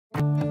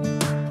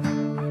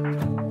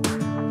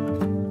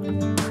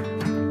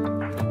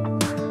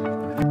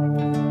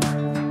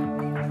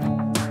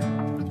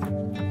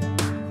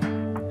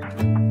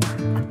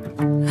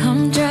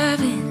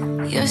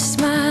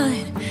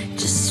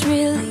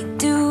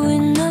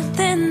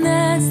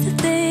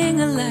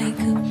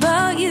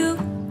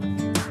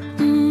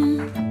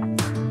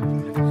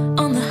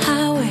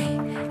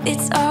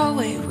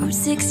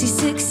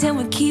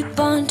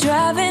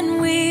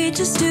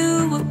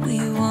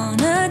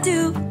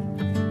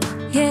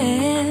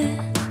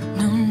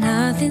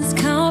nothing's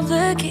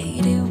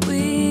complicated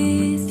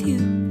with you.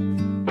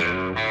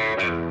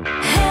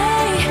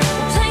 Hey,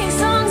 playing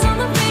songs on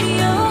the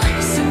radio,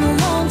 sing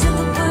along to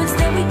the words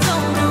that we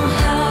don't know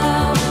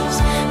how.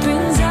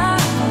 Brings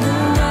out the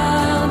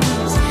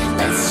wildness.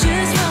 Let's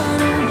just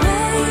run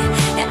away.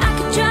 Yeah, I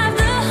could drive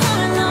the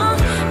whole along.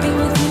 Being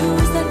with you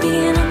is like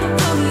being on the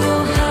rodeo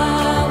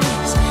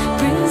highways.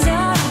 Brings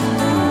out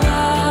the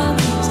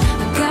wildness.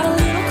 I got a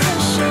little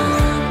crush on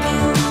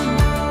you.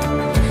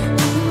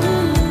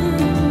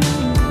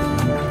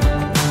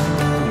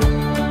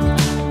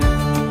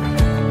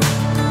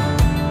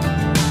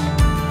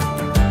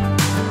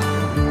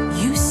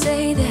 You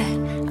say that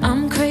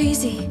I'm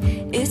crazy.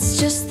 It's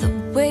just the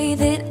way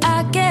that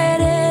I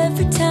get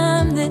every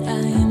time that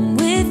I am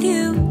with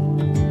you.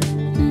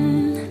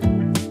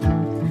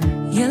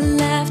 Your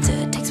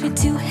laughter takes me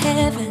to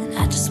heaven.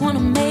 I just wanna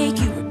make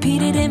you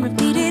repeat it and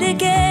repeat it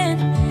again.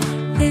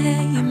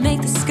 Yeah, you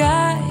make the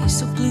sky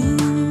so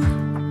blue.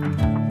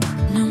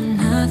 No,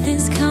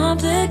 nothing's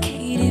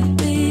complicated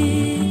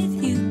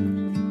with you.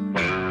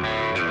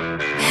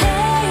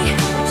 Hey,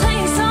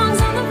 playing songs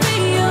on the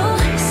radio,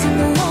 sing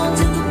along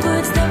to the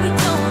words that we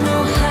don't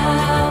know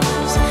how.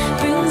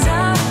 Brings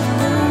out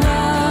the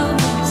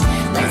wildness.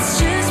 Let's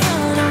just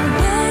run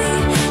away.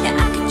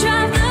 Yeah, I could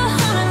drive the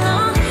whole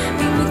along.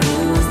 Being with you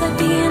is like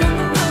being on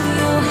the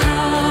rodeo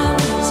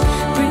highways.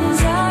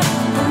 Brings out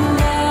the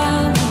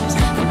wildness.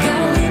 I got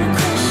a little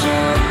crush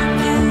on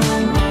you.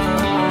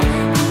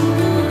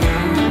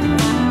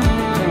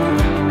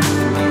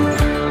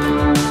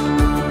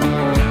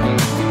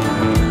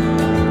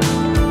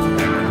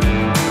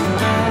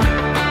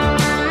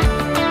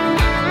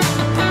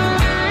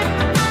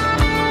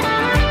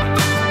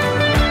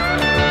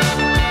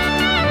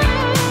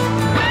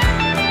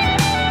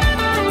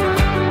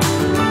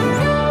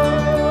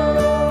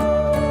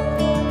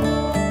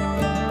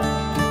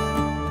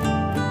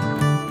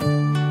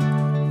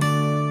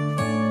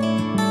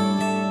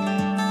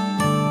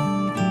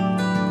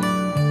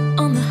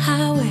 On the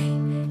highway,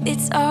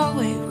 it's our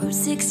way, Route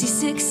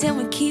 66, and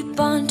we keep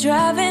on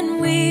driving.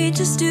 We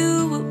just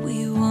do what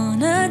we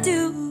wanna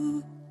do.